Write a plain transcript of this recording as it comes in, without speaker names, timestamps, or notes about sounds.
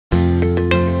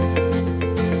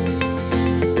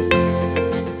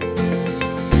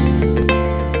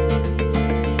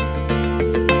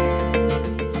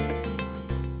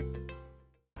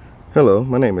Hello,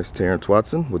 my name is Terrence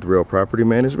Watson with Real Property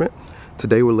Management.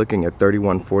 Today we're looking at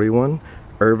 3141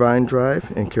 Irvine Drive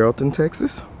in Carrollton,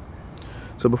 Texas.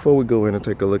 So before we go in and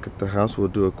take a look at the house, we'll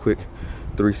do a quick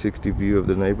 360 view of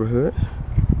the neighborhood.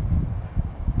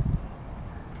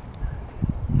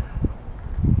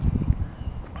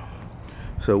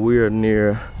 So we are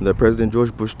near the President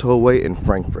George Bush Tollway in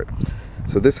Frankfort.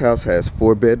 So this house has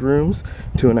 4 bedrooms,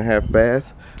 2.5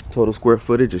 baths. Total square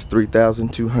footage is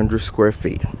 3,200 square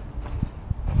feet.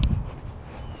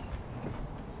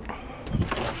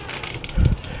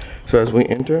 So as we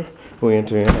enter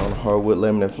in on hardwood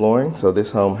laminate flooring. So this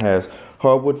home has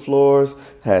hardwood floors,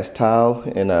 has tile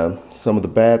in some of the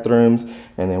bathrooms,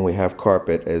 and then we have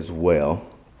carpet as well.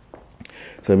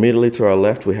 So immediately to our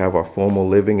left, we have our formal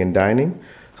living and dining.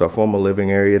 So our formal living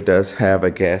area does have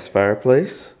a gas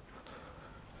fireplace.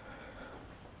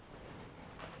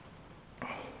 And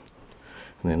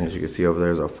then as you can see over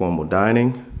there is our formal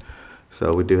dining.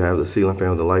 So we do have the ceiling fan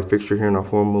with the light fixture here in our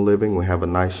formal living. We have a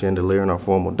nice chandelier in our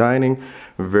formal dining.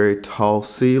 Very tall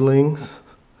ceilings.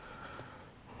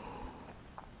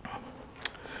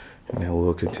 And now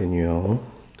we'll continue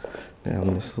on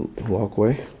down this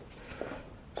walkway.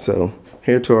 So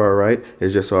here to our right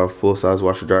is just our full-size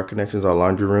washer dryer connections, our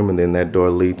laundry room, and then that door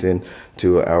leads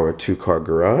into our 2-car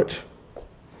garage.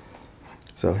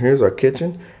 So here's our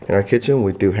kitchen. In our kitchen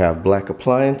we do have black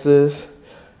appliances,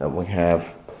 and we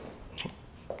have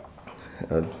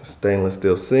a stainless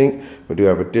steel sink. We do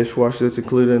have a dishwasher that's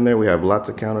included in there. We have lots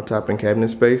of countertop and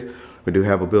cabinet space. We do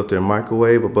have a built-in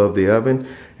microwave above the oven,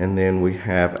 and then we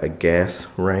have a gas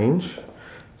range,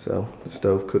 so the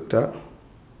stove cooktop.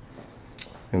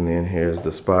 And then here's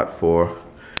the spot for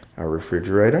our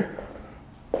refrigerator.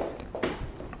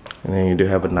 And then you do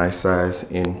have a nice size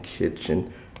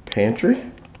in-kitchen pantry.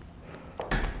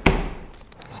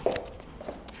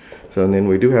 So and then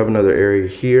we do have another area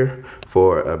here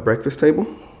for a breakfast table.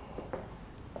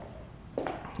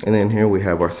 And then here we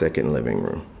have our second living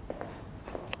room.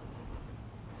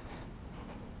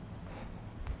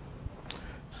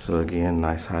 So again,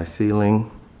 nice high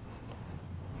ceiling.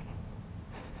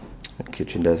 The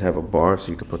kitchen does have a bar,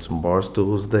 so you can put some bar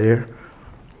stools there.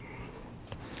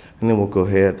 And then we'll go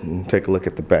ahead and take a look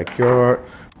at the backyard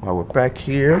while we're back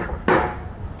here.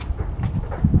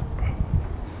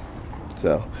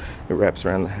 So it wraps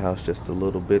around the house just a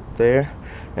little bit there,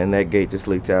 and that gate just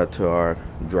leads out to our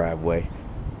driveway.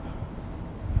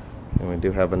 And we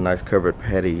do have a nice covered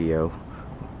patio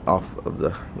off of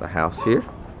the house here.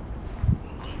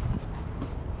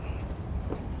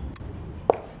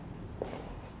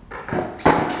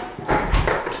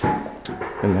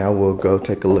 And now we'll go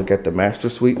take a look at the master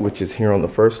suite, which is here on the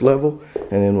first level, and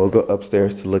then we'll go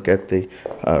upstairs to look at the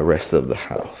rest of the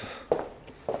house.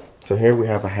 So here we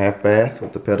have a half bath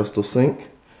with the pedestal sink.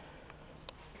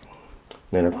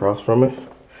 Then across from it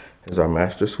is our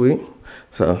master suite.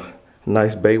 So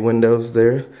nice bay windows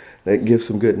there that give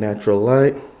some good natural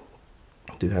light.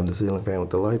 Do have the ceiling fan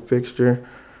with the light fixture.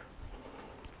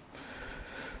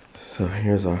 So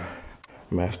here's our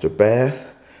master bath.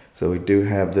 So we do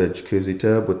have the jacuzzi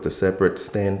tub with the separate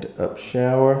stand-up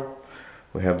shower.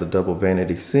 We have the double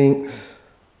vanity sinks.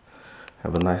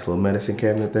 Have a nice little medicine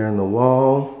cabinet there in the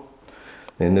wall.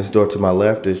 And this door to my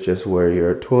left is just where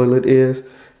your toilet is.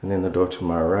 And then the door to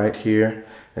my right here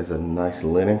is a nice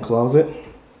linen closet.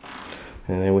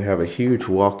 And then we have a huge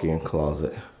walk-in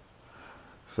closet.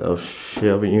 So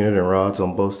shelving unit and rods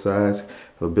on both sides.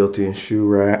 A built-in shoe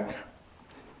rack.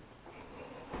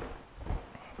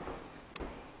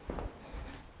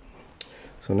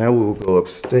 So now we will go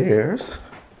upstairs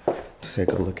to take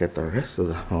a look at the rest of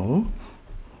the home.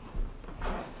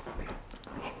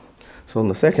 So on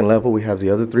the second level, we have the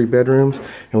other 3 bedrooms,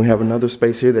 and we have another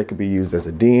space here that could be used as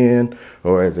a den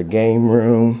or as a game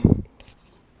room.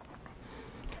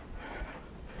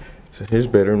 So here's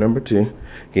bedroom number 2.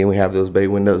 Again, we have those bay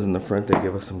windows in the front that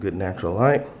give us some good natural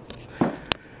light.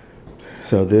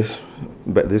 So this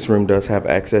room does have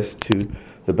access to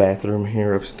the bathroom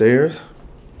here upstairs.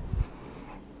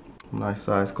 Nice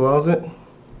size closet.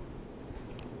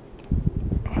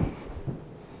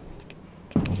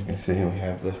 You can see we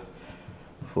have the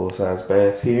full-size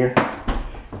bath here.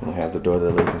 And we have the door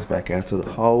that leads us back out to the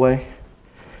hallway.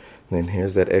 And then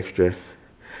here's that extra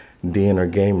den or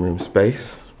game room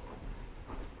space.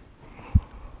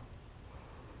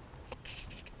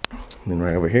 And then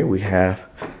right over here we have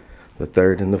the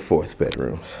 3rd and the 4th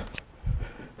bedrooms.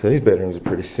 So these bedrooms are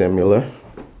pretty similar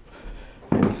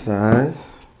in size.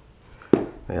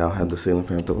 They all have the ceiling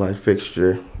fan with the light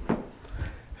fixture.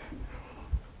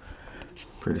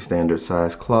 Pretty standard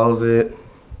size closet.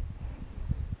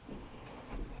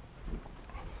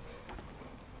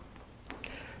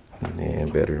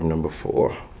 and bedroom number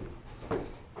 4.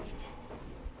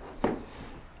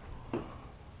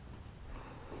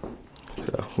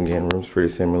 So again, room's pretty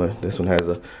similar. This one has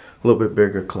a little bit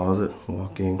bigger closet,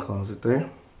 walk-in closet there.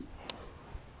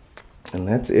 And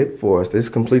that's it for us. This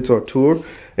completes our tour.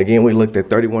 Again, we looked at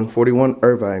 3141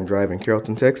 Irvine Drive in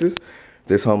Carrollton, Texas. If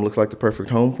this home looks like the perfect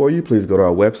home for you, please go to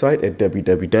our website at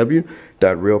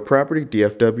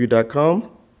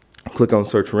www.realpropertydfw.com. Click on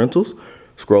Search Rentals.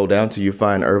 Scroll down till you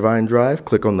find Irvine Drive.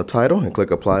 Click on the title and click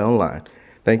Apply Online.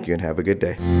 Thank you and have a good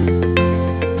day.